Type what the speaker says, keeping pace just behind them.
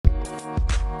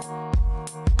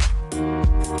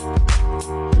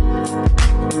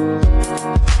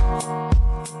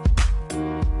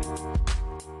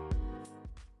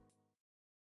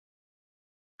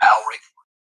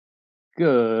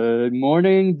Good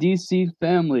morning, DC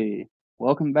family.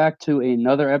 Welcome back to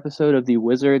another episode of the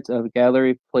Wizards of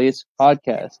Gallery Place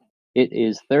podcast. It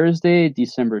is Thursday,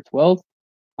 December 12th.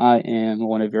 I am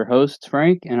one of your hosts,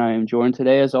 Frank, and I am joined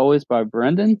today, as always, by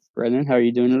Brendan. Brendan, how are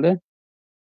you doing today?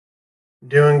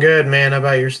 Doing good, man. How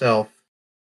about yourself?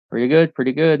 Pretty good,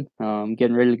 pretty good.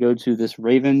 Getting ready to go to this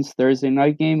Ravens Thursday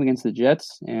night game against the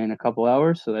Jets in a couple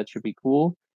hours, so that should be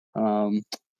cool. Um,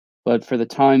 But for the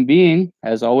time being,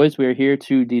 as always, we are here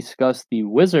to discuss the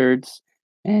Wizards.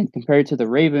 And compared to the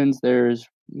Ravens, there's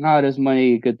not as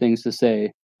many good things to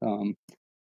say um,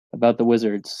 about the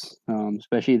Wizards,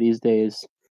 especially these days.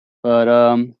 But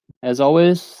as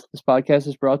always, this podcast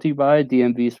is brought to you by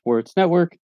DMV Sports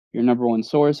Network, your number one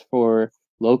source for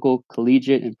local,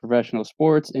 collegiate, and professional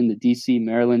sports in the DC,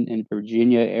 Maryland, and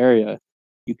Virginia area.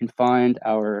 You can find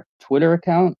our Twitter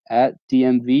account at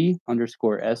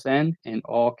DMV_SN in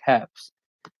all caps.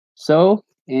 So,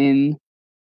 in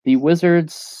the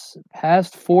Wizards'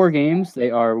 past four games, they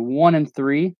are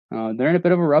 1-3. They're in a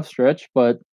bit of a rough stretch,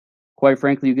 but quite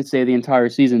frankly, you could say the entire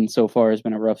season so far has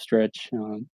been a rough stretch.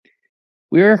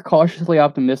 We're cautiously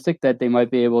optimistic that they might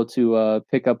be able to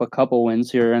pick up a couple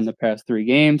wins here in the past three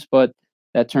games, but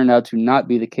that turned out to not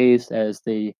be the case as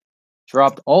they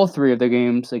dropped all three of their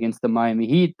games against the Miami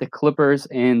Heat, the Clippers,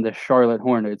 and the Charlotte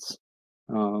Hornets.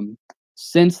 Um,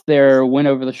 since their win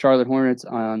over the Charlotte Hornets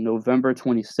on November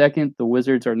 22nd, the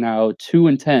Wizards are now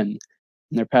 2-10 in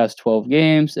their past 12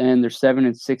 games, and they're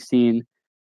 7-16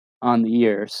 on the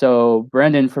year. So,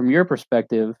 Brendan, from your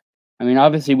perspective, I mean,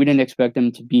 obviously, we didn't expect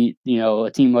them to beat,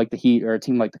 a team like the Heat or a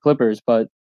team like the Clippers, but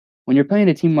when you're playing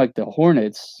a team like the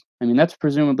Hornets, I mean, that's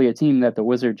presumably a team that the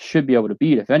Wizards should be able to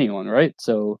beat, if anyone, right?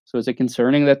 So is it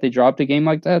concerning that they dropped a game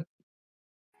like that?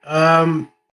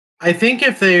 Um, I think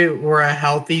if they were a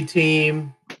healthy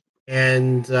team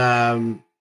and had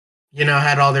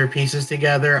all their pieces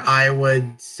together, I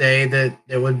would say that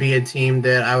it would be a team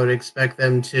that I would expect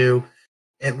them to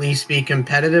at least be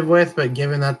competitive with. But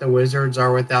given that the Wizards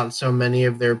are without so many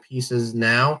of their pieces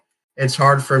now, it's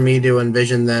hard for me to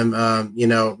envision them,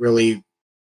 really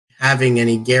having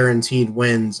any guaranteed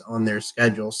wins on their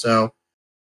schedule. So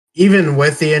even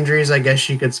with the injuries, I guess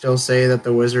you could still say that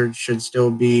the Wizards should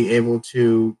still be able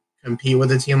to compete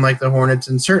with a team like the Hornets.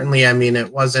 And certainly, I mean,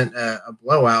 it wasn't a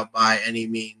blowout by any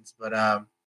means, but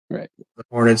Right. the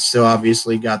Hornets still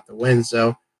obviously got the win.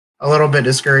 So a little bit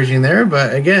discouraging there.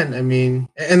 But again, I mean,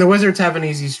 and the Wizards have an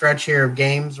easy stretch here of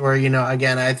games where,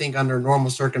 again, I think under normal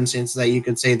circumstances that you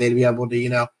could say they'd be able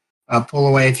to, pull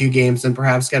away a few games and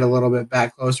perhaps get a little bit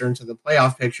back closer into the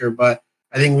playoff picture. But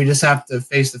I think we just have to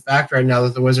face the fact right now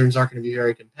that the Wizards aren't going to be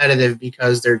very competitive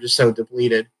because they're just so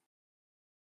depleted.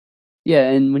 Yeah,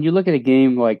 and when you look at a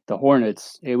game like the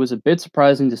Hornets, it was a bit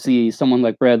surprising to see someone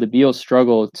like Bradley Beal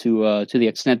struggle to the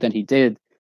extent that he did,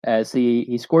 as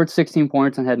he scored 16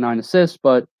 points and had 9 assists,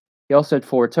 but he also had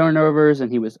four turnovers and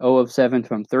he was 0 of 7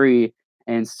 from three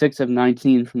and 6 of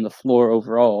 19 from the floor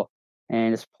overall,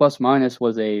 and his plus minus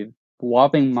was a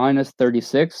whopping minus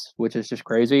 36, which is just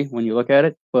crazy when you look at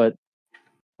it. But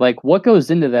like, what goes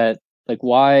into that? Like,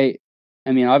 why?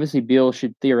 I mean, obviously, Beal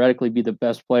should theoretically be the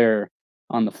best player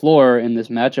on the floor in this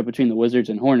matchup between the Wizards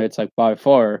and Hornets, like by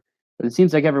far. But it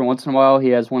seems like every once in a while he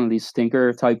has one of these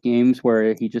stinker type games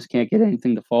where he just can't get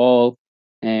anything to fall,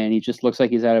 and he just looks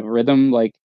like he's out of rhythm.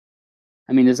 Like,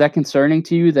 I mean, is that concerning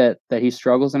to you that he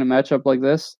struggles in a matchup like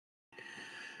this?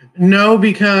 No,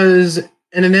 because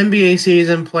in an NBA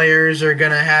season, players are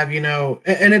going to have,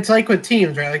 and it's like with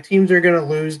teams, right? Like teams are going to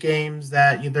lose games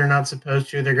that they're not supposed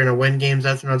to. They're going to win games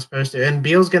that they're not supposed to. And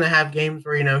Beal's going to have games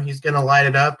where, he's going to light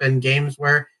it up and games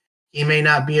where he may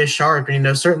not be as sharp.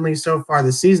 And, certainly so far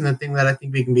this season, the thing that I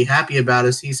think we can be happy about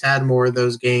is he's had more of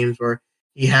those games where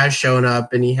he has shown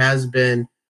up and he has been,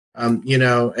 an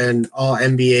all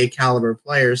NBA caliber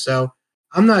player. So,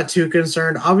 I'm not too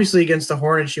concerned. Obviously, against the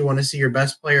Hornets, you want to see your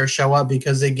best player show up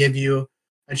because they give you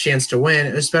a chance to win.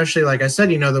 Especially, like I said,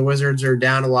 the Wizards are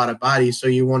down a lot of bodies, so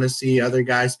you want to see other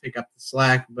guys pick up the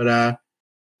slack. But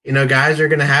guys are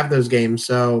going to have those games.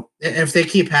 So if they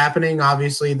keep happening,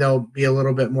 obviously they'll be a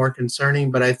little bit more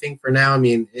concerning. But I think for now, I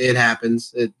mean, it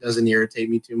happens. It doesn't irritate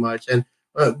me too much, and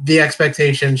the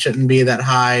expectation shouldn't be that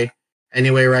high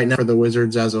anyway right now for the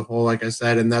Wizards as a whole, like I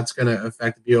said, and that's going to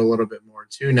affect Beal a little bit more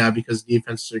too now because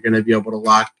defenses are going to be able to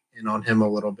lock in on him a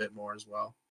little bit more as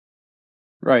well.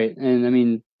 Right. And I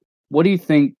mean, what do you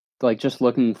think, like just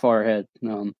looking far ahead,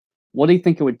 what do you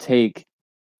think it would take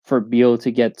for Beal to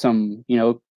get some,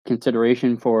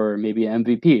 consideration for maybe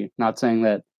MVP? Not saying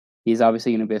that he's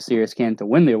obviously going to be a serious candidate to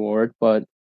win the award, but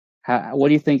what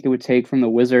do you think it would take from the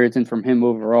Wizards and from him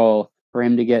overall for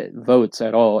him to get votes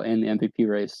at all in the MVP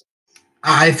race?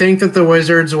 I think that the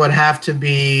Wizards would have to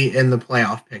be in the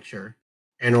playoff picture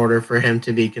in order for him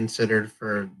to be considered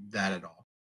for that at all.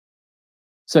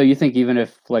 So you think even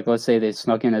if, like, let's say they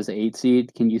snuck in as an 8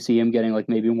 seed, can you see him getting like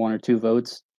maybe 1 or 2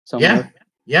 votes Yeah, somewhere?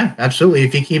 yeah, absolutely.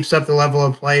 If he keeps up the level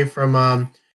of play from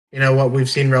what we've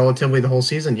seen relatively the whole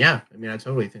season, yeah. I mean, I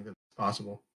totally think that's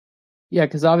possible. Yeah,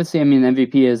 because obviously, I mean,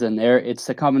 MVP is in there. It's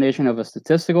a combination of a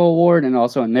statistical award and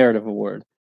also a narrative award.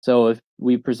 So if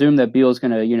we presume that Beal's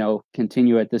going to,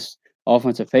 continue at this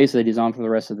offensive pace that he's on for the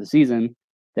rest of the season,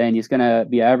 then he's going to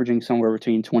be averaging somewhere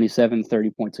between 27, 30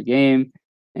 points a game,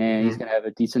 and he's Hmm. going to have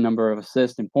a decent number of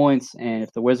assists and points. And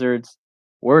if the Wizards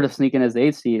were to sneak in as the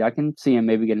 8th seed, I can see him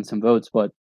maybe getting some votes.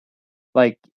 But,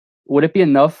 like, would it be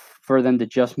enough for them to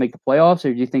just make the playoffs,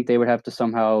 or do you think they would have to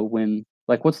somehow win?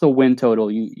 Like, what's the win total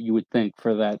you would think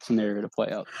for that scenario to play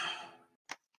out?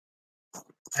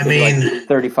 I Maybe like mean,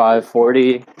 35,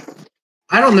 40.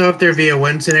 I don't know if there'd be a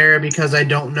win scenario because I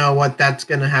don't know what that's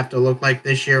going to have to look like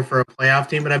this year for a playoff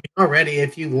team. But I mean, already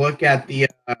if you look at the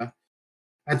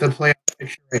playoff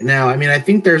picture right now, I mean, I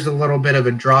think there's a little bit of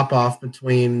a drop off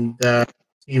between the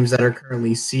teams that are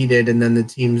currently seeded and then the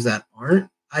teams that aren't.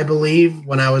 I believe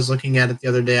when I was looking at it the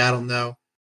other day, I don't know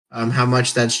how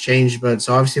much that's changed, but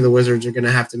so obviously the Wizards are going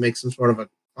to have to make some sort of a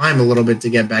climb a little bit to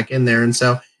get back in there. And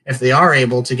so if they are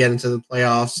able to get into the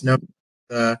playoffs, no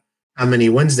how many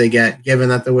wins they get, given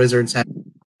that the Wizards have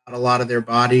a lot of their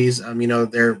bodies.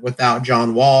 They're without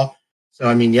John Wall. So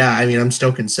I mean, yeah, I mean, I'm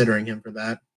still considering him for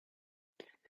that.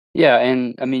 Yeah,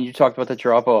 and I mean, you talked about the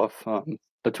drop off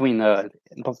between the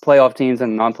playoff teams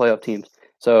and non-playoff teams.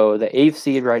 So the 8th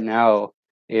seed right now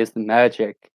is the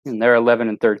Magic, and they're 11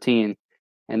 and 13,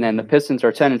 and then the Mm-hmm. Pistons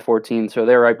are 10 and 14, so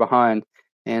they're right behind.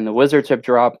 And the Wizards have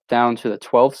dropped down to the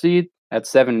 12th seed at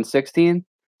 7 and 16,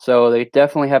 so they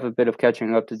definitely have a bit of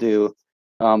catching up to do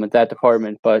at that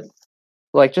department. But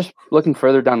like just looking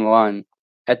further down the line,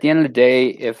 at the end of the day,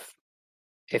 if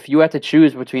you had to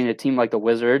choose between a team like the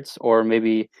Wizards or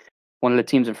maybe one of the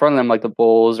teams in front of them, like the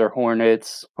Bulls or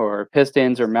Hornets or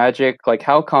Pistons or Magic, like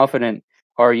how confident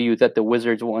are you that the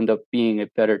Wizards will end up being a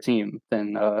better team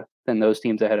than those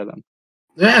teams ahead of them?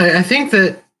 Yeah, I think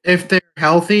that if they're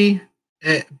healthy,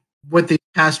 it, with the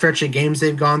past stretch of games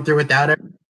they've gone through without it, I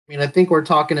mean, I think we're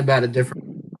talking about a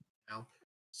different now.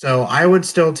 So I would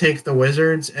still take the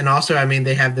Wizards, and also, I mean,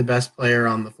 they have the best player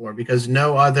on the floor because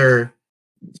no other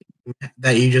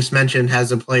that you just mentioned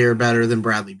has a player better than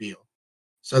Bradley Beal.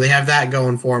 So they have that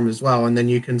going for them as well. And then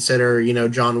you consider,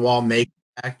 John Wall make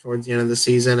back towards the end of the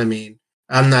season. I mean,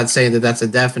 I'm not saying that that's a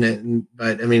definite,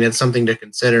 but I mean, it's something to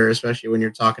consider, especially when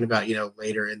you're talking about,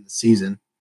 later in the season.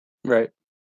 Right.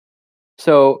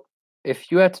 So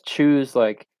if you had to choose,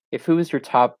 like, if who was your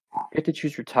top, you had to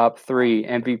choose your top three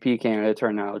MVP candidates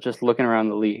right now, just looking around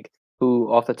the league,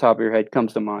 who off the top of your head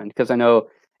comes to mind? Because I know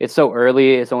it's so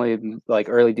early, it's only like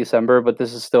early December, but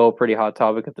this is still a pretty hot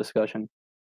topic of discussion.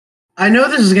 I know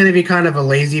this is going to be kind of a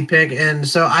lazy pick. And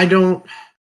so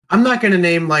I'm not going to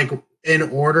name like in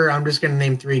order. I'm just going to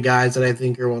name three guys that I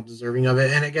think are well deserving of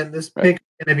it. And again, this Right. pick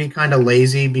is going to be kind of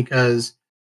lazy because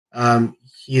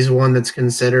he's one that's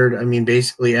considered, I mean,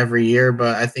 basically every year,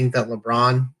 but I think that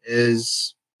LeBron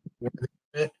is worthy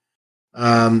of it.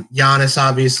 Giannis,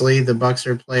 obviously, the Bucks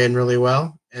are playing really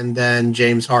well, and then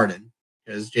James Harden,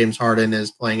 because James Harden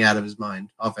is playing out of his mind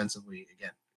offensively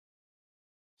again.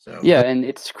 So, Yeah, and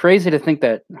it's crazy to think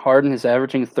that Harden is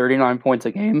averaging 39 points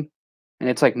a game, and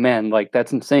it's like, man, like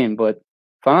that's insane. But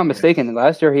if I'm not yeah, mistaken,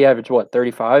 last year he averaged what,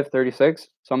 35, 36,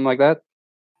 something like that.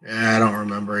 yeah, I don't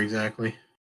remember exactly.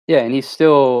 Yeah, and he's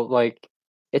still like,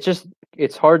 it's just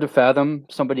it's hard to fathom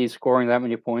somebody scoring that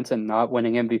many points and not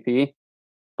winning MVP.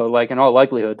 But like in all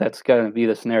likelihood, that's gonna be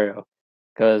the scenario.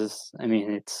 Because I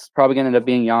mean, it's probably gonna end up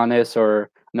being Giannis or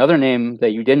another name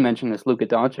that you did mention is Luka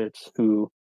Doncic,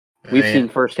 who we've Yeah, seen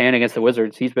firsthand against the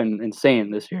Wizards. He's been insane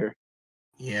this year.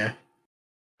 yeah,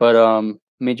 But I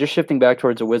mean, just shifting back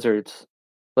towards the Wizards,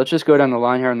 let's just go down the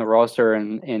line here on the roster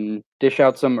and dish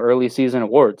out some early season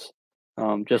awards,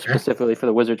 just okay, specifically for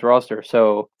the Wizards roster.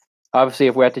 So obviously,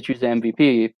 if we had to choose the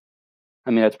MVP,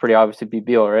 I mean, that's pretty obvious to be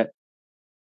Beal, right?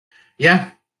 yeah,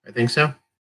 I think so.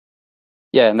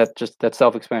 Yeah, and that's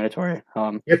self-explanatory.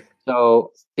 Yep.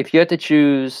 So if you had to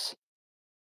choose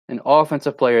an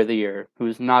offensive player of the year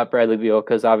who's not Bradley Beal,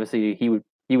 because obviously he would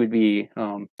be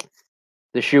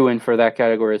the shoe in for that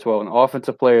category as well. An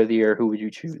offensive player of the year, who would you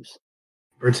choose?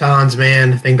 Bertans,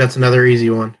 man, I think that's another easy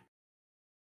one.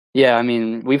 Yeah, I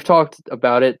mean, we've talked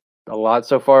about it a lot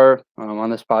so far on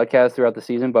this podcast throughout the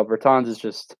season, but Bertans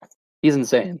is he's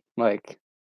insane. Like,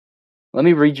 let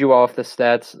me read you off the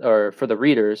stats, or for the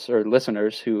readers or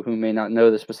listeners who may not know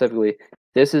this specifically.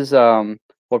 This is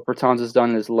what Bertans has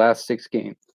done in his last 6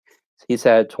 games. He's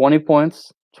had 20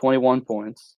 points, 21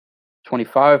 points,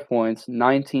 25 points,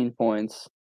 19 points,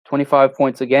 25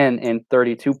 points again, and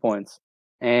 32 points.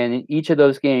 And in each of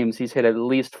those games, he's hit at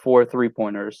least 4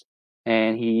 3-pointers.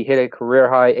 And he hit a career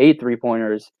high 8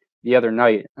 3-pointers the other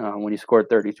night when he scored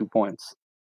 32 points.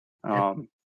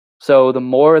 So the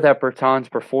more that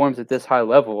Bertans performs at this high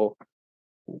level,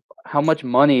 how much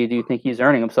money do you think he's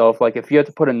earning himself? Like, if you had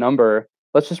to put a number,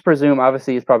 let's just presume,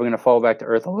 obviously, he's probably going to fall back to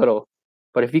earth a little.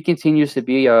 But if he continues to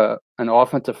be an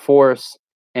offensive force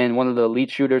and one of the elite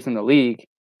shooters in the league,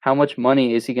 how much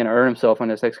money is he going to earn himself on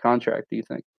his next contract, do you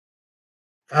think?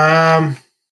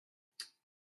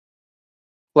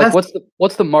 Like,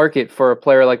 what's the market for a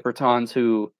player like Bertans,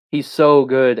 who he's so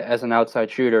good as an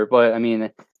outside shooter, but I mean,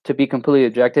 to be completely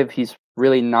objective, he's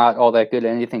really not all that good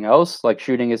at anything else. Like,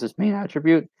 shooting is his main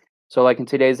attribute. So, like, in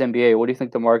today's NBA, what do you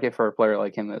think the market for a player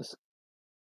like him is?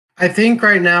 I think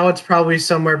right now it's probably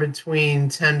somewhere between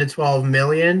 10 to 12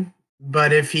 million.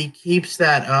 But if he keeps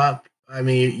that up, I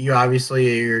mean,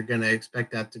 you're going to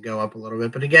expect that to go up a little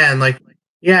bit. But again, like,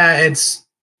 yeah, it's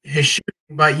his shooting.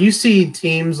 But you see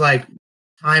teams like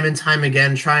time and time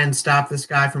again try and stop this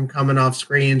guy from coming off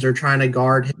screens or trying to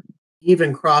guard him,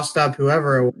 even crossed up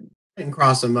whoever and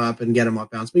cross him up and get him off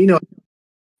bounce. But,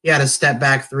 he had a step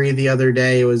back 3 the other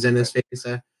day. It was in his face.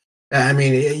 I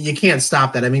mean, you can't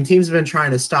stop that. I mean, teams have been trying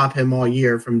to stop him all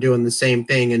year from doing the same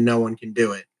thing, and no one can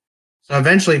do it. So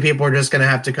eventually people are just going to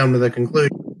have to come to the conclusion,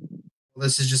 well,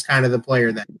 this is just kind of the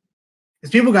player that –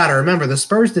 because people got to remember, the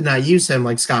Spurs did not use him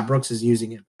like Scott Brooks is using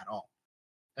him at all.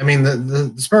 I mean,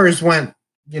 the Spurs went,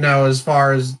 as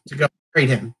far as to go trade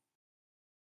him.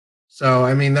 So,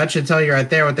 I mean, that should tell you right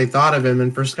there what they thought of him.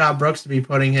 And for Scott Brooks to be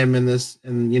putting him in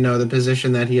the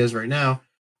position that he is right now,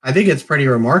 I think it's pretty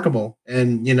remarkable.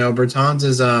 And, Bertans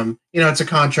is, it's a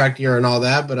contract year and all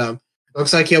that, but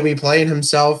looks like he'll be playing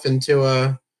himself into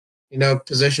a,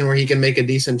 position where he can make a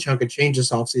decent chunk of change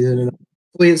this offseason. And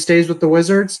hopefully it stays with the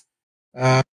Wizards.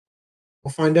 We'll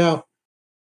find out.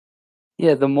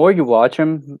 Yeah, the more you watch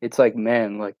him, it's like,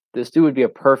 man, like, this dude would be a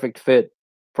perfect fit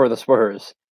for the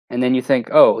Spurs. And then you think,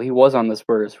 oh, he was on the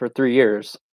Spurs for 3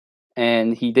 years,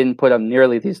 and he didn't put up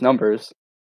nearly these numbers,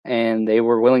 and they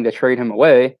were willing to trade him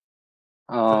away.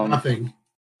 Nothing.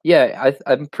 Yeah,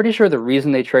 I'm pretty sure the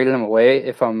reason they traded him away,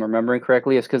 if I'm remembering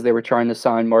correctly, is because they were trying to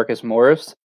sign Marcus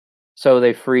Morris. So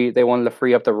they wanted to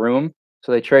free up the room.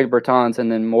 So they traded Bertans,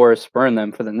 and then Morris spurned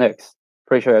them for the Knicks.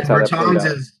 Pretty sure that's how that played out. Bertans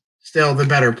is still the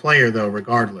better player, though,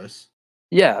 regardless.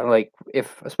 Yeah, like,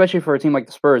 especially for a team like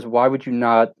the Spurs, why would you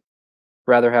not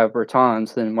rather have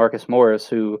Bertans than Marcus Morris,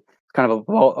 who is kind of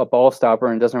a ball stopper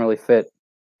and doesn't really fit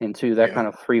into that kind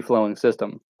of free-flowing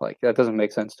system? Like, that doesn't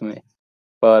make sense to me.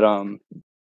 But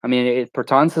I mean,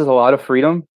 Bertans has a lot of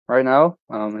freedom right now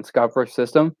in Scott Brooks'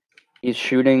 system. He's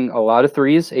shooting a lot of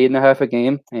threes, 8.5 a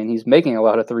game, and he's making a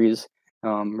lot of threes,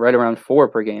 right around 4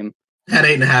 per game. At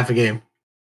 8.5 a game.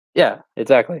 Yeah,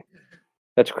 exactly.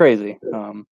 That's crazy.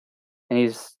 And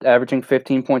he's averaging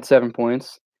 15.7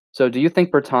 points. So do you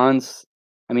think Bertans,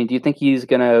 do you think he's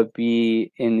going to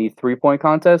be in the 3-point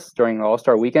contest during the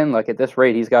All-Star weekend? Like, at this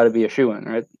rate, he's got to be a shoo-in,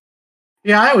 right?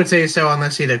 Yeah, I would say so,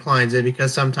 unless he declines it,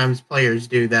 because sometimes players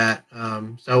do that.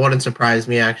 So it wouldn't surprise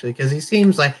me, actually, because he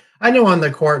seems like, I know on the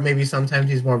court maybe sometimes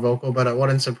he's more vocal, but it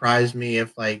wouldn't surprise me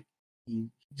if, like, he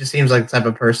just seems like the type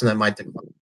of person that might decline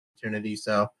the opportunity.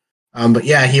 So, but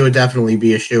yeah, he would definitely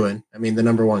be a shoo-in. I mean, the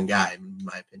number one guy, in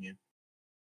my opinion.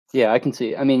 Yeah, I can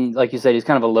see. I mean, like you said, he's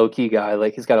kind of a low-key guy.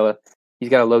 Like, he's got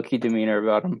a low-key demeanor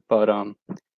about him. But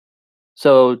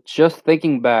so just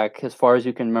thinking back, as far as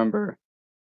you can remember,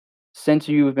 since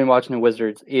you've been watching the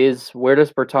Wizards, where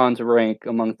does Bertans rank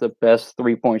among the best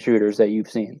 3-point shooters that you've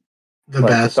seen? The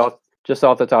best. Just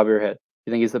off the top of your head.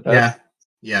 You think he's the best?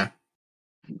 Yeah.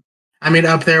 I mean,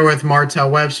 up there with Martell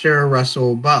Webster,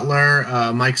 Russell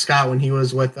Butler, Mike Scott when he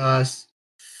was with us.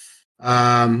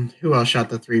 Who else shot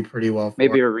the 3 pretty well?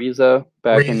 Maybe Ariza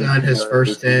back in his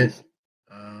first stint.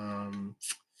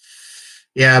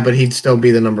 Yeah, but he'd still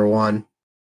be the number one.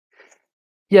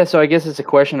 Yeah, so I guess it's a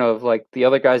question of, like, the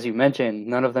other guys you mentioned,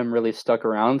 none of them really stuck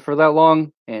around for that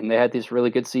long, and they had these really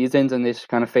good seasons, and they just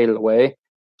kind of faded away,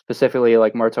 specifically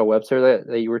like Martell Webster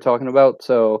that you were talking about.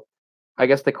 So I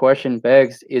guess the question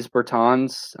begs, is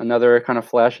Bertans another kind of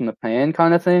flash in the pan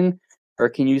kind of thing, or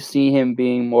can you see him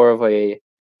being more of a,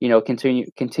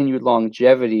 continued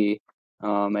longevity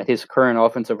at his current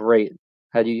offensive rate?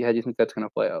 How do you think that's going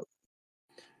to play out?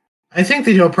 I think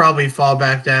that he'll probably fall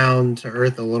back down to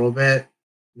earth a little bit,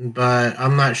 but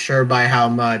I'm not sure by how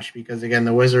much, because again,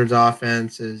 the Wizards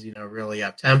offense is, really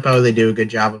up tempo. They do a good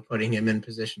job of putting him in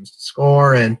positions to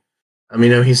score. And I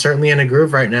mean, he's certainly in a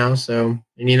groove right now. So,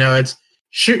 and it's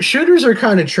shooters are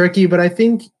kind of tricky, but I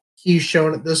think he's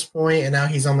shown at this point, and now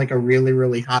he's on like a really,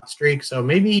 really hot streak. So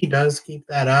maybe he does keep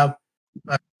that up,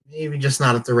 but maybe just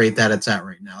not at the rate that it's at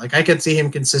right now. Like I could see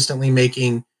him consistently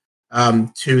making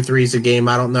 2 threes a game.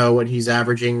 I don't know what he's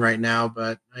averaging right now,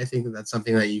 but I think that that's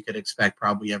something that you could expect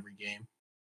probably every game.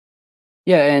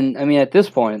 Yeah, and I mean at this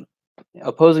point,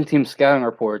 opposing team scouting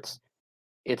reports,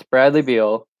 it's Bradley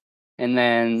Beal, and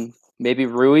then maybe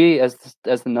Rui as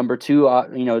the number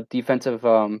 2, defensive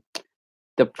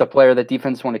the player that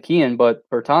defense want to key in, but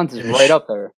Bertans is right up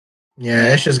there.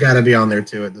 Yeah, Ish has got to be on there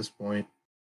too at this point.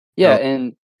 Yeah,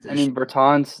 and I mean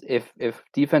Bertans, if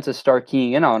defenses start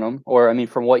keying in on him, or I mean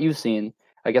from what you've seen,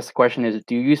 I guess the question is,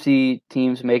 do you see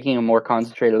teams making a more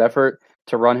concentrated effort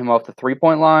to run him off the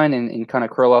 3-point line and kind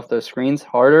of curl off those screens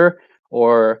harder?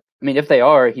 Or I mean, if they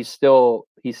are, he's still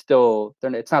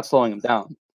it's not slowing him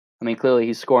down. I mean, clearly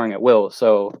he's scoring at will.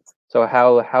 So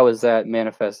how is that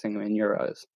manifesting in your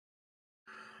eyes?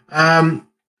 I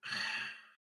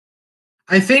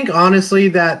think honestly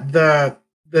that the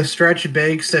stretch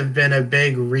bigs have been a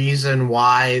big reason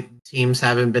why teams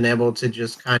haven't been able to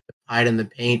just kind of hide in the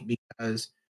paint, because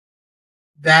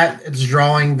that it's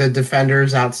drawing the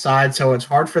defenders outside, so it's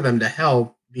hard for them to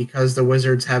help because the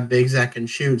Wizards have bigs that can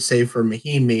shoot, save for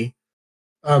Mahinmi,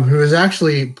 who has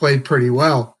actually played pretty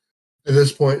well at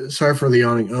this point. Sorry for the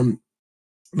yawning.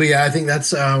 But yeah, I think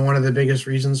that's one of the biggest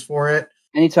reasons for it.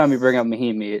 Anytime you bring up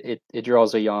Mahinmi, it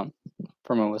draws a yawn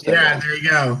from almost everyone. Yeah, there you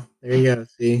go. There you go.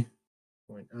 See.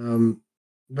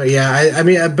 But yeah, I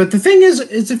mean, but the thing is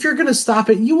if you're gonna stop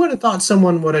it, you would have thought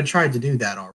someone would have tried to do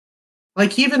that already.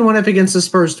 Like he even went up against the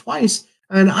Spurs twice,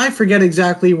 and I forget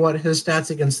exactly what his stats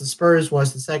against the Spurs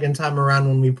was the second time around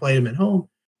when we played him at home.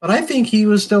 But I think he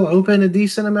was still open a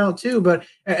decent amount too. But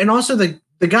and also the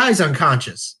guy's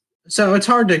unconscious, so it's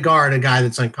hard to guard a guy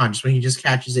that's unconscious. When he just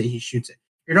catches it, he shoots it.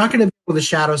 You're not going to be able to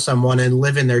shadow someone and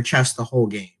live in their chest the whole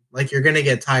game. Like you're going to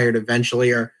get tired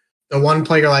eventually, or the one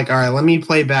player like, all right, let me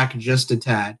play back just a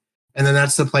tad, and then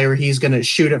that's the player where he's going to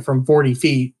shoot it from 40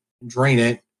 feet and drain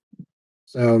it.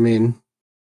 So I mean.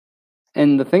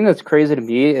 And the thing that's crazy to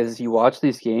me is you watch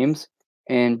these games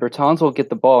and Bertans will get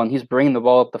the ball and he's bringing the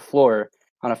ball up the floor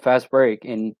on a fast break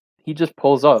and he just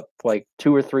pulls up like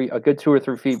a good 2 or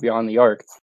 3 feet beyond the arc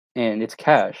and it's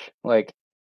cash. Like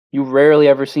you rarely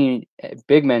ever see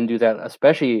big men do that,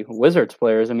 especially Wizards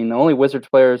players. I mean, the only Wizards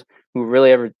players who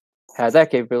really ever had that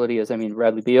capability is, I mean,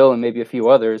 Bradley Beal and maybe a few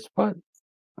others, but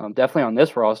definitely on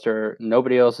this roster,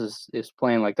 nobody else is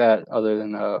playing like that other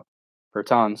than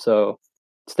Bertans. So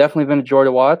it's definitely been a joy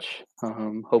to watch.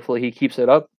 Hopefully he keeps it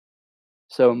up.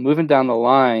 So moving down the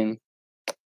line,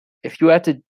 if you had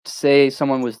to say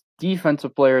someone was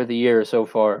defensive player of the year so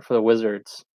far for the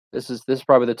Wizards, this is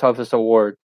probably the toughest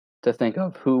award to think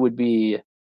of. Who would be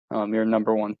your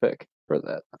number 1 pick for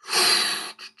that?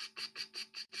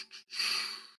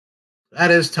 That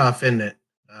is tough, isn't it?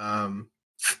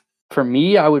 For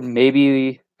me, I would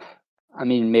maybe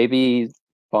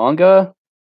Bonga.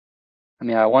 I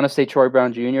mean, I want to say Troy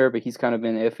Brown Jr., but he's kind of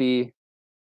been iffy.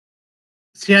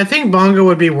 See, I think Bonga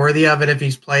would be worthy of it if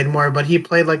he's played more, but he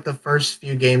played like the first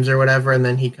few games or whatever, and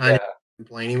then he kind of didn't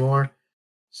play anymore.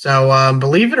 So,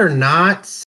 believe it or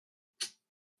not,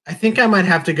 I think I might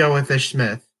have to go with Ish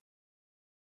Smith.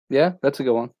 Yeah, that's a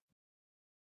good one.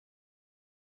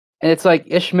 And it's like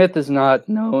Ish Smith is not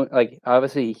known, like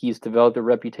obviously he's developed a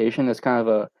reputation as kind of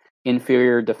a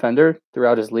inferior defender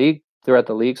throughout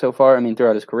the league so far. I mean,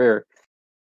 throughout his career.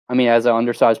 I mean, as an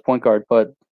undersized point guard,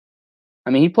 but I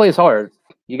mean, he plays hard.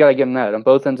 You got to give him that on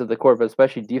both ends of the court, but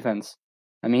especially defense.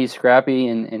 I mean, he's scrappy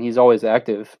and he's always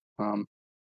active. And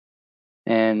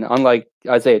unlike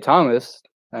Isaiah Thomas,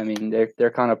 I mean,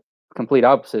 they're kind of complete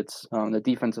opposites on the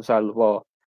defensive side of the ball.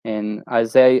 And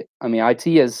IT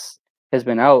has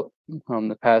been out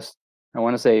the past, I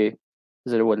want to say,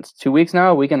 it's 2 weeks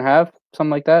now, a week and a half,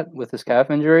 something like that, with his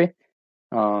calf injury.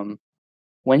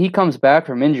 When he comes back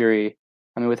from injury,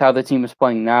 I mean, with how the team is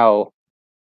playing now,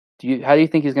 how do you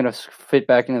think he's going to fit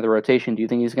back into the rotation? Do you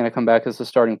think he's going to come back as a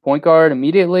starting point guard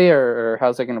immediately, or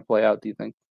how's that going to play out, do you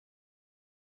think?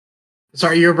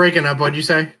 Sorry, you're breaking up. What'd you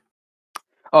say?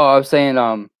 Oh, I was saying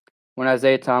when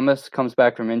Isaiah Thomas comes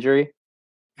back from injury,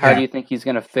 how do you think he's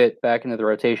going to fit back into the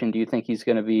rotation? Do you think he's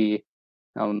going to be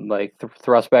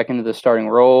thrust back into the starting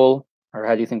role, or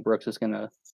how do you think Brooks is going to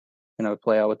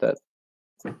play out with that?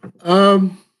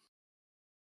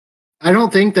 I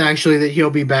don't think that he'll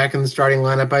be back in the starting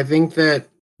lineup. I think that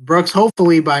Brooks,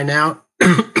 hopefully by now,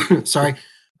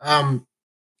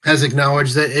 has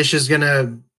acknowledged that Ish is going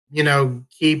to,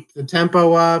 keep the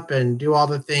tempo up and do all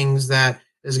the things that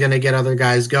is going to get other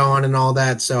guys going and all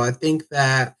that. So I think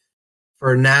that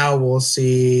for now, we'll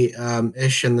see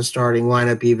Ish in the starting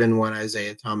lineup even when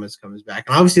Isaiah Thomas comes back.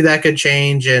 And obviously, that could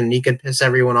change, and he could piss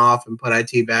everyone off and put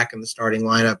IT back in the starting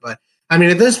lineup. But I mean,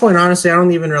 at this point, honestly, I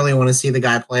don't even really want to see the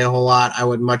guy play a whole lot. I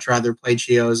would much rather play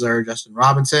Chioza or Justin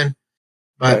Robinson.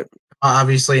 But Right.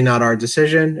 obviously, not our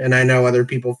decision, and I know other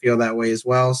people feel that way as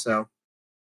well. So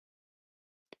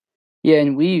Yeah,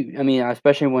 and I mean,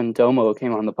 especially when Domo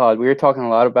came on the pod, we were talking a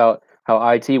lot about how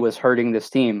IT was hurting this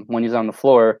team when he's on the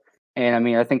floor. And I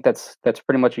mean, I think that's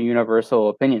pretty much a universal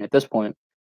opinion at this point.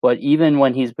 But even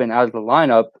when he's been out of the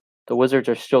lineup, the Wizards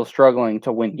are still struggling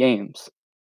to win games.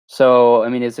 So, I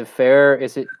mean, is it fair?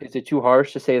 Is it too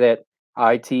harsh to say that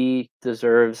IT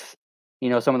deserves,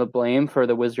 some of the blame for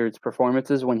the Wizards'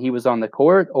 performances when he was on the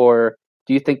court, or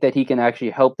do you think that he can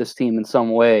actually help this team in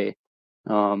some way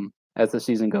as the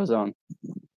season goes on?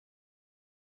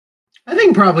 I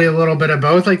think probably a little bit of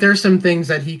both. Like there's some things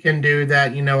that he can do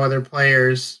that, other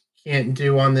players can't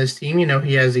do on this team.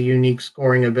 He has a unique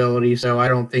scoring ability, so I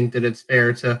don't think that it's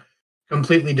fair to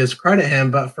completely discredit him.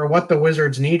 But for what the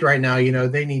Wizards need right now,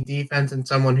 they need defense and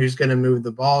someone who's going to move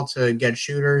the ball to get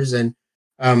shooters and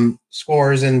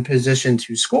scorers in position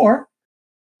to score.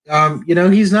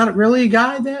 He's not really a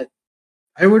guy that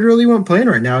I would really want playing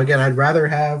right now. Again, I'd rather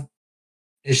have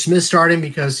Ish Smith starting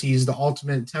because he's the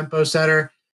ultimate tempo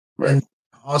setter. Right. And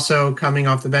also coming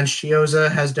off the bench,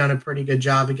 Chioza has done a pretty good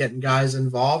job of getting guys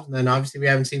involved. And then obviously we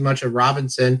haven't seen much of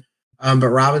Robinson, but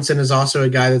Robinson is also a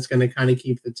guy that's going to kind of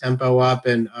keep the tempo up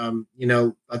and,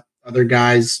 let other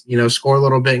guys, score a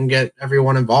little bit and get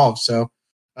everyone involved. So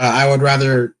I would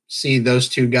rather see those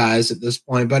two guys at this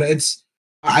point. But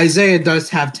Isaiah does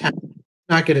have talent.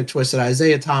 Not get it twisted.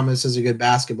 Isaiah Thomas is a good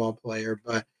basketball player,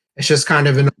 but it's just kind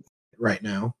of right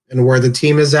now. And where the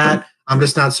team is at, I'm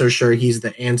just not so sure he's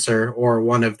the answer or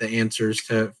one of the answers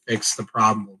to fix the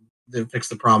problem, to fix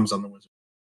the problems on the Wizards.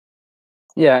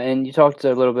 Yeah, and you talked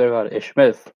a little bit about Ish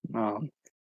Smith.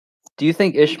 Do you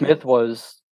think Ish Smith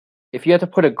was, if you had to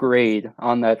put a grade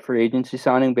on that free agency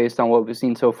signing based on what we've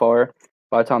seen so far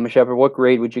by Thomas Shepard, what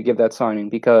grade would you give that signing?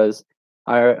 Because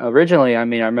I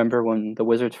remember when the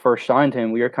Wizards first signed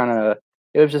him, we were kind of,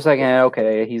 it was just like,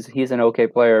 okay, he's an okay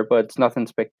player, but it's nothing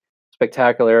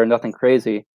spectacular, nothing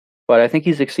crazy. But I think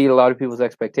he's exceeded a lot of people's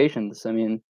expectations. I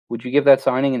mean, would you give that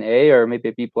signing an A or maybe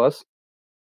a B plus?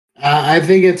 I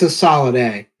think it's a solid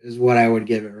A, is what I would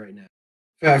give it right now.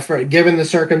 Given the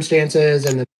circumstances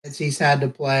and the minutes he's had to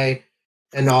play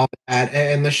and all that,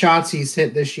 and the shots he's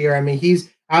hit this year. I mean, he's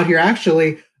out here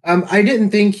actually. I didn't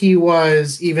think he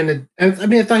was even I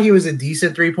thought he was a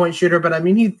decent 3-point shooter, but I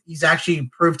mean, he's actually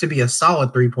proved to be a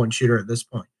solid 3-point shooter at this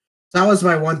point. So that was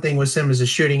my one thing with him as a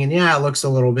shooting, and yeah, it looks a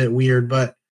little bit weird,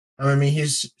 but I mean,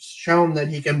 he's shown that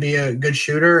he can be a good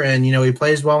shooter, and he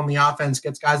plays well in the offense,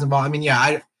 gets guys involved. I mean,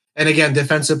 yeah, and again,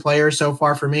 defensive player so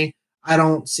far for me. I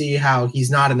don't see how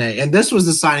he's not an A. And this was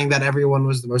the signing that everyone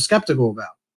was the most skeptical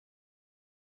about.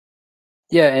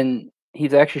 Yeah, and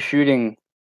he's actually shooting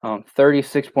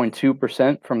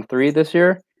 36.2% from three this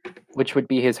year, which would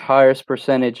be his highest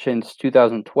percentage since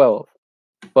 2012.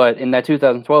 But in that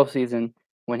 2012 season,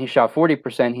 when he shot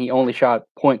 40%, he only shot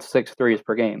 0.6 threes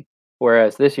per game.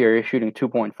 Whereas this year, he's shooting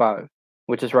 2.5,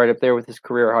 which is right up there with his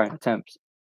career high in attempts.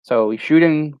 So he's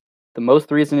shooting the most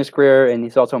threes in his career, and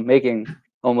he's also making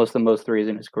almost the most threes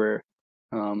in his career,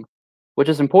 which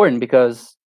is important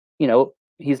because,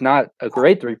 he's not a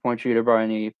great 3-point shooter by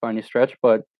any stretch,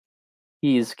 but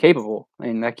he's capable,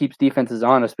 and that keeps defenses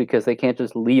honest because they can't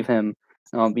just leave him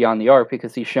beyond the arc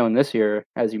because he's shown this year,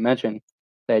 as you mentioned,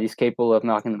 that he's capable of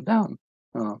knocking them down.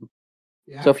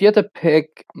 So if you had to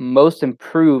pick most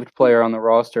improved player on the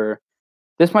roster,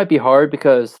 this might be hard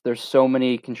because there's so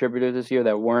many contributors this year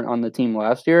that weren't on the team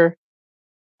last year.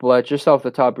 But just off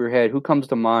the top of your head, who comes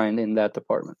to mind in that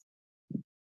department?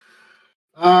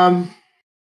 I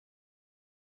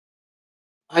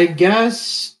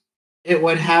guess it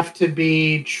would have to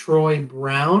be Troy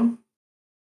Brown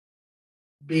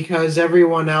because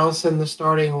everyone else in the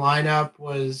starting lineup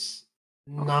was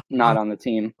not on the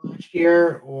team last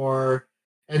year,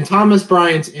 and Thomas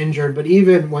Bryant's injured. But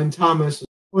even when Thomas was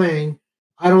playing,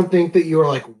 I don't think that you were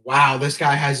like, wow, this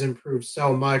guy has improved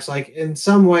so much. Like in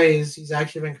some ways, he's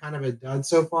actually been kind of a dud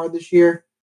so far this year.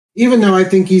 Even though I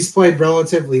think he's played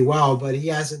relatively well, but he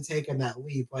hasn't taken that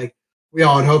leap like we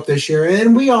all had hoped this year.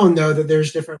 And we all know that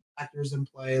there's different factors in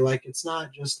play. Like it's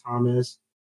not just Thomas.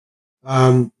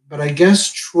 But I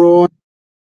guess Troy,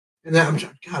 and then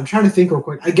I'm trying to think real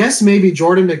quick. I guess maybe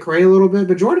Jordan McRae a little bit,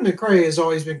 but Jordan McRae has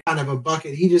always been kind of a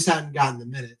bucket. He just hadn't gotten the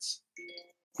minutes.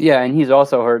 Yeah, and he's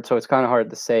also hurt, so it's kind of hard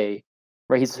to say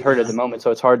right? He's hurt at the moment, so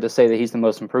it's hard to say that he's the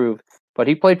most improved. But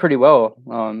he played pretty well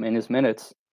in his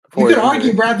minutes. You could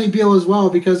argue Bradley Beal as well,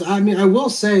 because I mean, I will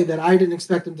say that I didn't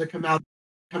expect him to come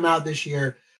out this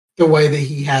year the way that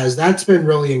he has. That's been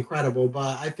really incredible.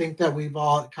 But I think that we've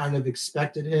all kind of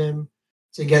expected him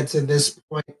to get to this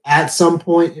point at some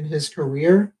point in his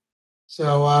career.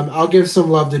 So I'll give some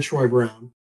love to Troy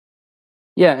Brown.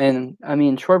 Yeah, and I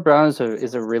mean, Troy Brown is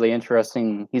a really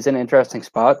interesting. He's an interesting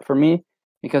spot for me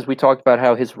because we talked about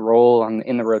how his role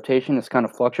in the rotation has kind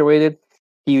of fluctuated.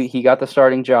 He got the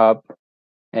starting job,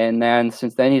 and then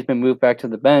since then he's been moved back to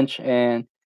the bench, and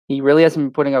he really hasn't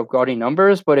been putting up gaudy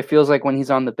numbers. But it feels like when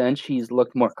he's on the bench, he's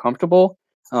looked more comfortable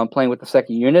playing with the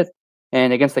second unit.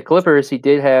 And against the Clippers, he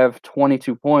did have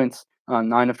 22 points on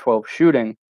 9 of 12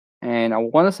 shooting. And I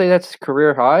want to say that's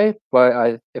career high,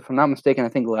 but if I'm not mistaken, I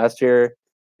think last year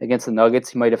against the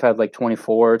Nuggets, he might have had like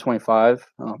 24 or 25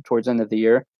 towards the end of the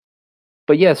year.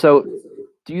 But yeah, so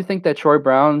do you think that Troy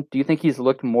Brown, do you think he's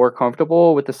looked more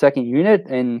comfortable with the second unit?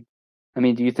 And I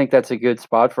mean, do you think that's a good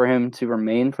spot for him to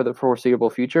remain for the foreseeable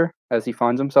future as he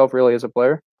finds himself really as a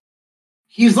player?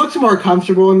 He's looked more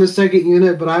comfortable in the second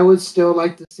unit, but I would still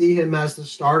like to see him as the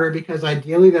starter because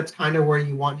ideally that's kind of where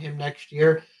you want him next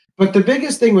year. But the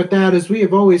biggest thing with that is we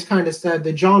have always kind of said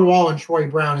that John Wall and Troy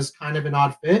Brown is kind of an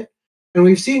odd fit. And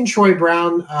we've seen Troy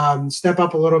Brown step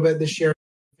up a little bit this year.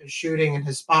 His shooting and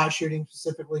his spot shooting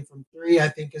specifically from three, I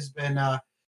think, has been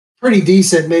pretty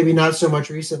decent. Maybe not so much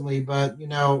recently, but,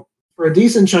 for a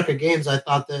decent chunk of games, I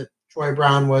thought that Troy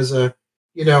Brown was a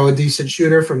decent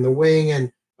shooter from the wing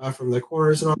and from the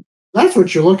corners and all. That's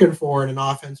what you're looking for in an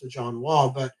offense with John Wall.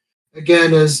 But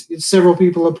again, as several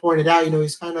people have pointed out,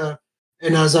 he's kind of,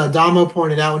 and as Damo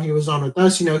pointed out when he was on with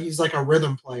us, he's like a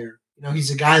rhythm player.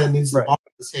 He's a guy that needs the ball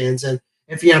in his hands. And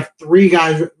if you have three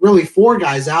guys, really four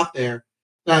guys out there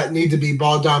that need to be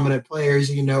ball dominant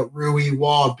players, Rui,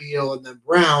 Wall, Beal, and then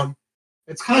Brown,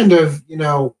 it's kind of,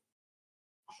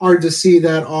 hard to see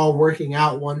that all working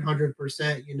out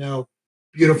 100%,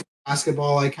 beautiful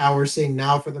basketball like how we're seeing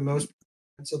now for the most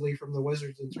offensively from the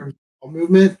Wizards in terms of ball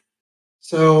movement.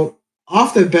 So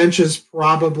off the bench is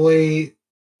probably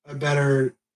a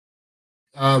better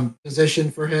position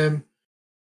for him.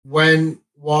 When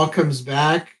Wall comes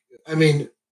back, I mean,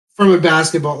 from a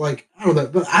basketball, I don't know,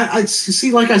 but I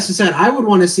see, like I said, I would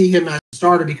want to see him as a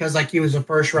starter because he was a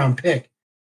first round pick,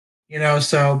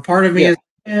 so part of me is,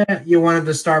 you want him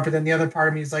to start, but then the other part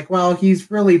of me is like, well, he's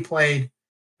really played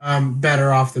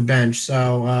better off the bench.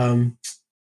 So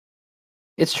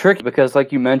it's tricky because,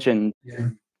 like you mentioned,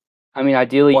 I mean,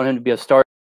 ideally you want him to be a starter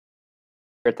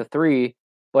at the three,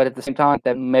 but at the same time,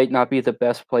 that may not be the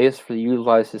best place for you to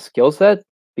utilize his skill set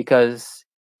because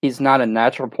he's not a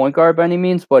natural point guard by any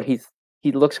means, but he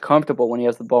looks comfortable when he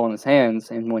has the ball in his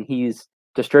hands, and when he's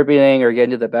distributing or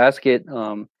getting to the basket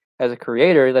as a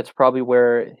creator, that's probably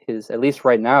where at least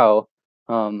right now,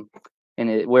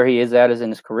 where he is at is in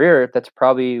his career, that's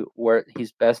probably where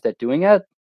he's best at doing it.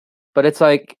 But it's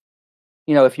like,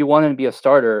 if you want him to be a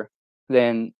starter,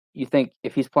 then you think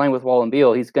if he's playing with Wall and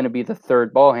Beal, he's going to be the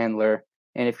third ball handler.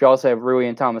 And if you also have Rui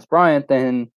and Thomas Bryant,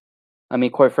 then, I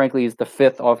mean, quite frankly, he's the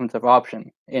fifth offensive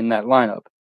option in that lineup.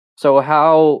 So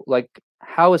how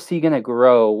is he going to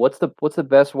grow? What's the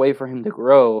best way for him to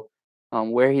grow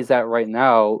where he's at right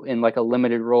now in a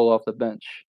limited role off the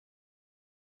bench?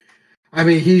 I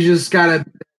mean, he's just got a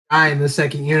guy in the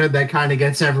second unit that kind of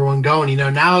gets everyone going.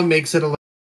 Now it makes it a little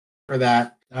for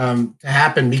that to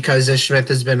happen because Ish Smith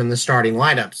has been in the starting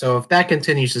lineup. So if that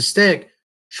continues to stick,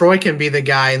 Troy can be the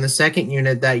guy in the second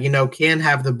unit that, can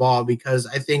have the ball because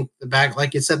I think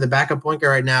like you said, the backup point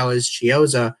guard right now is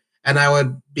Chiozza, and I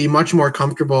would be much more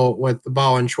comfortable with the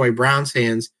ball in Troy Brown's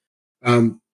hands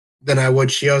than I would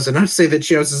Chiozza. Not to say that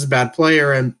Chiozza is a bad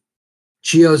player, and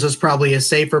Chiozza is probably a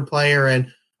safer player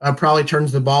and probably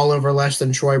turns the ball over less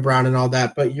than Troy Brown and all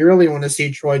that, but you really want to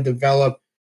see Troy develop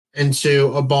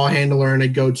into a ball handler and a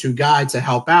go-to guy to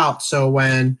help out. So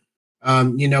when,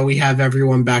 we have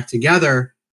everyone back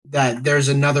together, that there's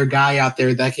another guy out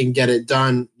there that can get it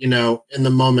done, in the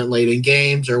moment late in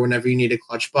games or whenever you need a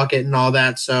clutch bucket and all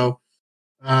that. So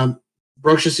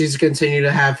Brooks just needs to continue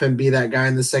to have him be that guy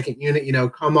in the second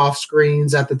unit, come off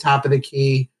screens at the top of the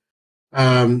key,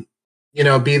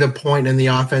 be the point in the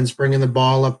offense, bringing the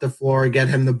ball up the floor, get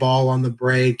him the ball on the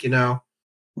break,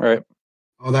 Right.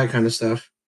 All that kind of stuff.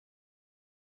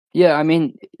 Yeah, I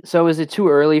mean, so is it too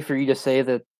early for you to say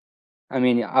that? I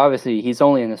mean, obviously, he's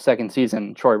only in the second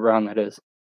season, Troy Brown, that is.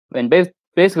 And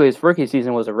basically, his rookie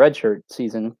season was a redshirt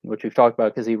season, which we've talked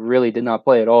about because he really did not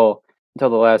play at all until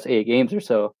the last 8 games or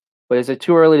so. But is it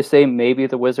too early to say maybe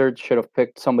the Wizards should have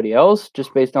picked somebody else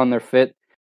just based on their fit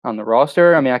on the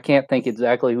roster. I mean, I can't think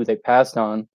exactly who they passed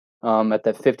on at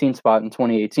that 15 spot in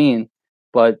 2018,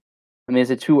 but I mean,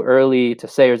 is it too early to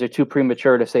say, or is it too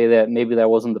premature to say that maybe that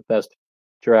wasn't the best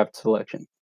draft selection?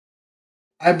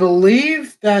 I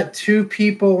believe that two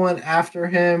people went after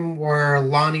him were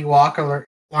Lonnie Walker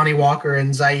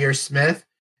and Zaire Smith,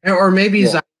 or maybe Yeah.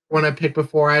 Zaire went a pick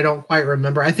before. I don't quite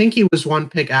remember. I think he was one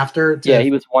pick after. Yeah,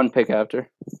 he was one pick after.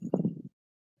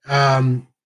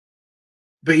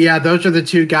 But yeah, those are the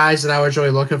two guys that I was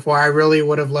really looking for. I really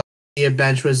would have loved to see a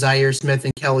bench with Zaire Smith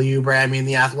and Kelly Oubre. I mean,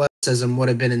 the athleticism would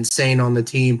have been insane on the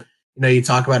team. You know, you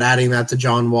talk about adding that to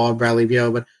John Wall, Bradley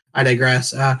Beal, but I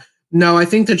digress. No, I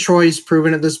think that Troy's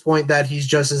proven at this point that he's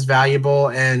just as valuable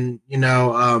and,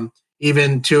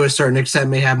 even to a certain extent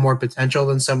may have more potential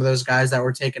than some of those guys that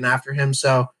were taken after him.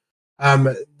 So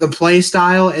the play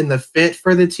style and the fit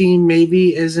for the team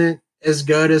maybe isn't as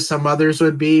good as some others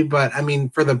would be, but I mean,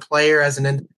 for the player as an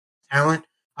individual talent,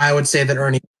 I would say that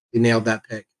Ernie nailed that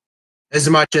pick. As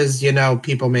much as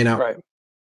people may not. Right.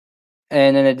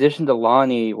 And in addition to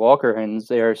Lonnie Walker and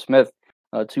Zaire Smith,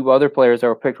 two other players that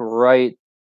were picked right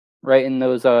in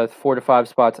those 4 to 5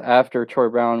 spots after Troy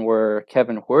Brown were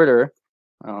Kevin Huerter,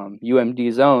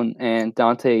 UMD's own, and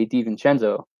Dante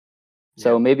DiVincenzo.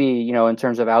 So maybe, in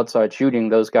terms of outside shooting,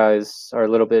 those guys are a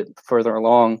little bit further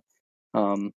along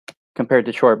compared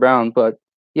to Troy Brown. But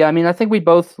yeah, I mean, I think we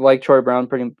both like Troy Brown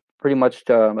pretty much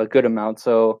a good amount.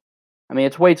 So, I mean,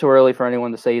 it's way too early for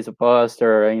anyone to say he's a bust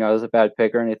or, is a bad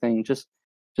pick or anything. Just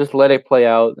let it play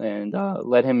out and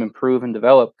let him improve and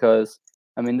develop because,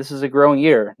 I mean, this is a growing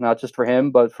year, not just for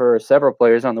him, but for several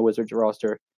players on the Wizards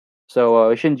roster. So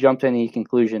we shouldn't jump to any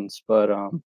conclusions. But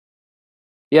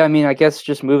yeah, I mean, I guess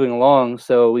just moving along.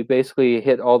 So we basically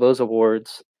hit all those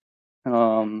awards.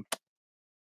 How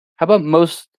about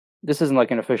most? This isn't like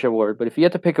an official award, but if you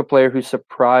had to pick a player who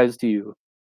surprised you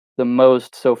the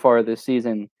most so far this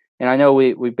season, and I know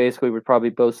we basically would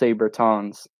probably both say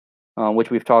Bertans,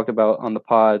 which we've talked about on the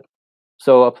pod.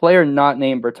 So a player not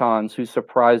named Bertans who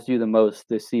surprised you the most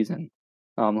this season,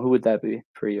 who would that be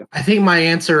for you? I think my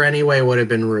answer anyway would have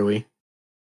been Rui.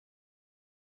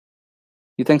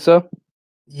 You think so?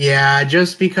 Yeah,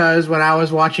 just because when I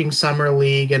was watching Summer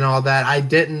League and all that, I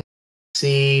didn't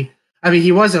see. I mean,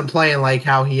 he wasn't playing like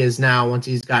how he is now once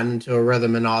he's gotten into a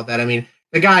rhythm and all that. I mean,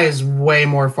 the guy is way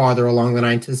more farther along than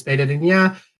I anticipated. And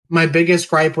yeah, my biggest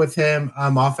gripe with him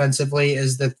offensively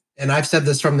is that, and I've said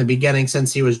this from the beginning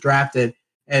since he was drafted,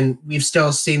 and we've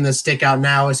still seen this stick out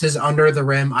now, is his under the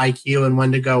rim IQ and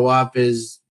when to go up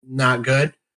is not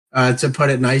good, to put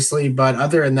it nicely. But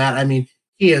other than that, I mean,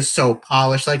 he is so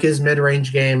polished. Like his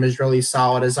mid-range game is really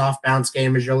solid. His off-bounce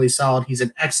game is really solid. He's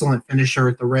an excellent finisher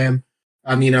at the rim,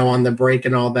 on the break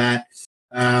and all that.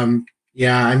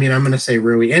 Yeah, I mean, I'm going to say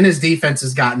Rui. And his defense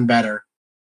has gotten better.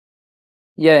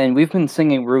 Yeah, and we've been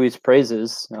singing Rui's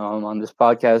praises on this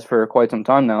podcast for quite some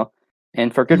time now,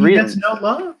 and for good reason.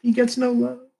 He gets no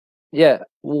love. Yeah,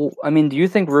 well, I mean, do you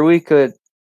think Rui could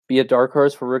be a dark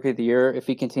horse for Rookie of the Year if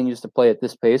he continues to play at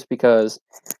this pace? Because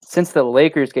since the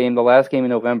Lakers game, the last game in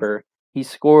November, he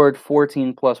scored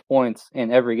 14-plus points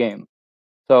in every game.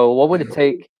 So what would it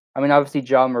take? I mean, obviously,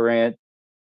 Ja Morant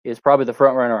is probably the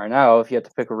front runner right now if you have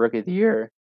to pick a Rookie of the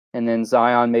Year, and then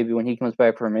Zion maybe when he comes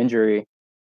back from injury.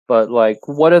 But like,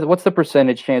 what's the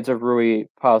percentage chance of Rui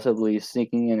possibly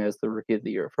sneaking in as the Rookie of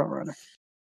the Year front runner?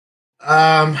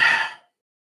 I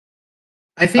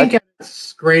think at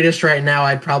its greatest right now,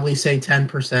 I'd probably say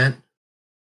 10%.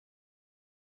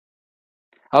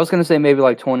 I was gonna say maybe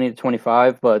like 20 to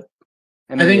 25, but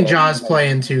I think Ja's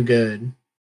playing too good.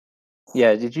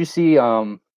 Yeah, did you see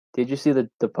the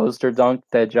poster dunk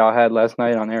that Ja had last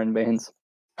night on Aaron Baines?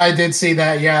 I did see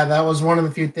that. Yeah, that was one of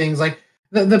the few things. Like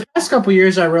the past couple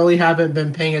years, I really haven't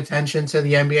been paying attention to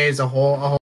the NBA as a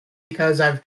whole because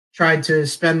I've tried to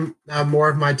spend more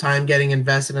of my time getting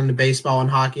invested into baseball and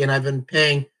hockey, and I've been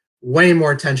paying way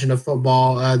more attention to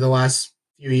football the last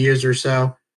few years or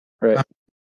so. Right.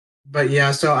 But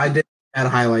yeah, so I did add a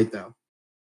highlight though.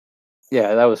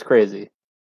 Yeah, that was crazy.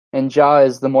 And Ja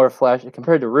is the more flashy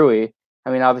compared to Rui.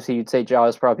 I mean, obviously you'd say Ja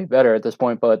is probably better at this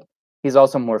point, but he's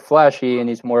also more flashy and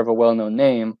he's more of a well-known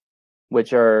name,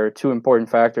 which are two important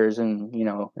factors in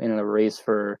a race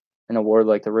for an award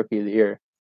like the Rookie of the Year.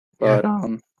 But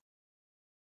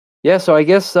yeah, so I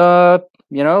guess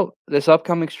this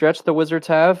upcoming stretch the Wizards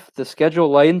have, the schedule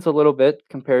lightens a little bit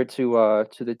compared to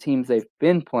the teams they've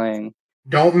been playing.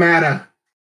 Don't matter.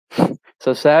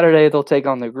 So Saturday they'll take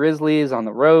on the Grizzlies on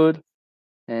the road,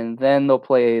 and then they'll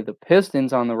play the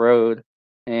Pistons on the road,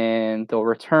 and they'll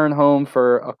return home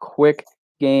for a quick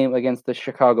game against the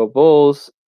Chicago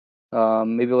Bulls.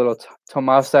 Maybe a little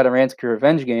Tomas Satoransky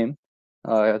revenge game.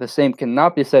 The same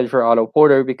cannot be said for Otto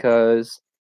Porter because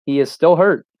he is still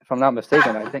hurt. If I'm not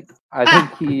mistaken,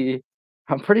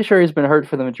 I'm pretty sure he's been hurt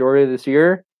for the majority of this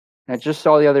year. And I just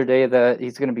saw the other day that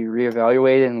he's going to be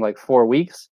reevaluated in like 4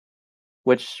 weeks,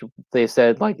 which they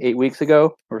said like 8 weeks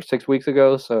ago or 6 weeks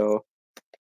ago. So,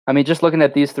 I mean, just looking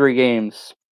at these 3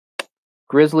 games,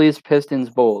 Grizzlies, Pistons,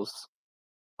 Bulls.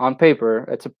 On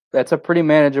paper, that's a pretty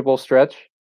manageable stretch.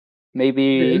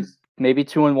 Maybe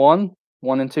 2-1,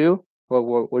 1-2.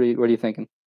 What are you thinking?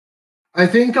 I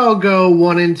think I'll go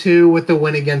 1-2 with the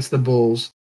win against the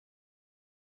Bulls.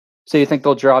 So you think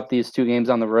they'll drop these 2 games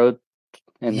on the road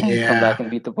and then come back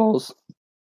and beat the Bulls?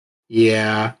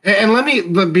 Yeah, and let me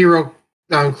be real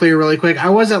clear really quick. I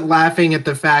wasn't laughing at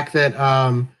the fact that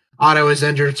Otto is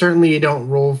injured. Certainly, you don't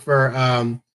rule for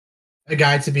a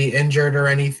guy to be injured or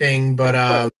anything,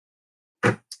 but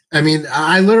I mean,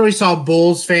 I literally saw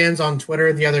Bulls fans on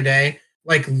Twitter the other day,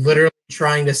 like literally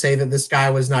trying to say that this guy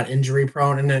was not injury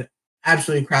prone, and it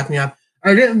absolutely cracked me up.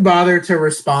 I didn't bother to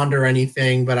respond or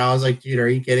anything, but I was like, dude, are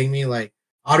you kidding me? Like,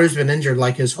 Otto's been injured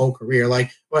like his whole career.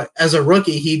 Like, but as a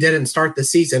rookie, he didn't start the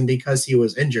season because he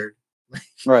was injured.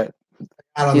 Right.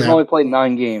 He's only played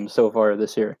 9 games so far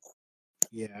this year.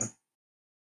 Yeah.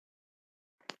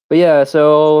 But yeah,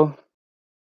 so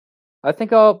I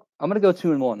think I'm gonna go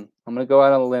 2-1. I'm gonna go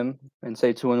out on a limb and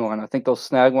say 2-1. I think they'll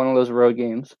snag one of those road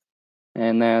games,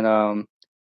 and then I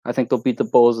think they'll beat the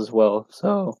Bulls as well.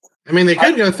 So I mean, they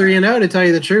could go 3-0 to tell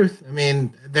you the truth. I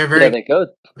mean, they're very. Yeah, they could.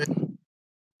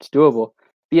 It's doable.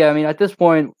 But yeah, I mean, at this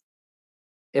point,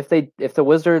 if the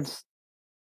Wizards,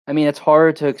 I mean, it's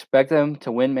hard to expect them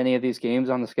to win many of these games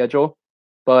on the schedule,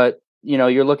 but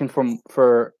you're looking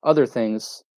for other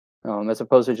things as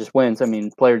opposed to just wins. I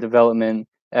mean, player development,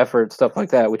 effort, stuff like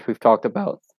that, which we've talked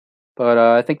about. But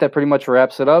I think that pretty much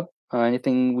wraps it up.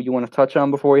 Anything you want to touch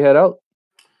on before we head out?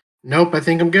 Nope, I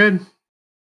think I'm good.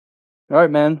 All right,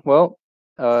 man. Well,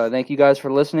 thank you guys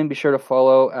for listening. Be sure to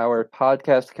follow our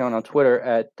podcast account on Twitter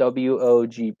at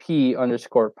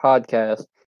WOGP_podcast,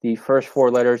 the first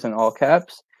 4 letters in all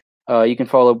caps. You can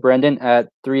follow Brendan at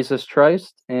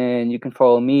ThreesisTrist, and you can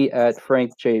follow me at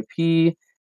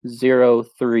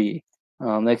FrankJP03.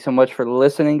 Thanks so much for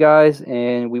listening, guys,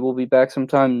 and we will be back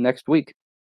sometime next week.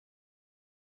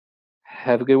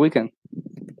 Have a good weekend.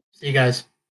 See you guys.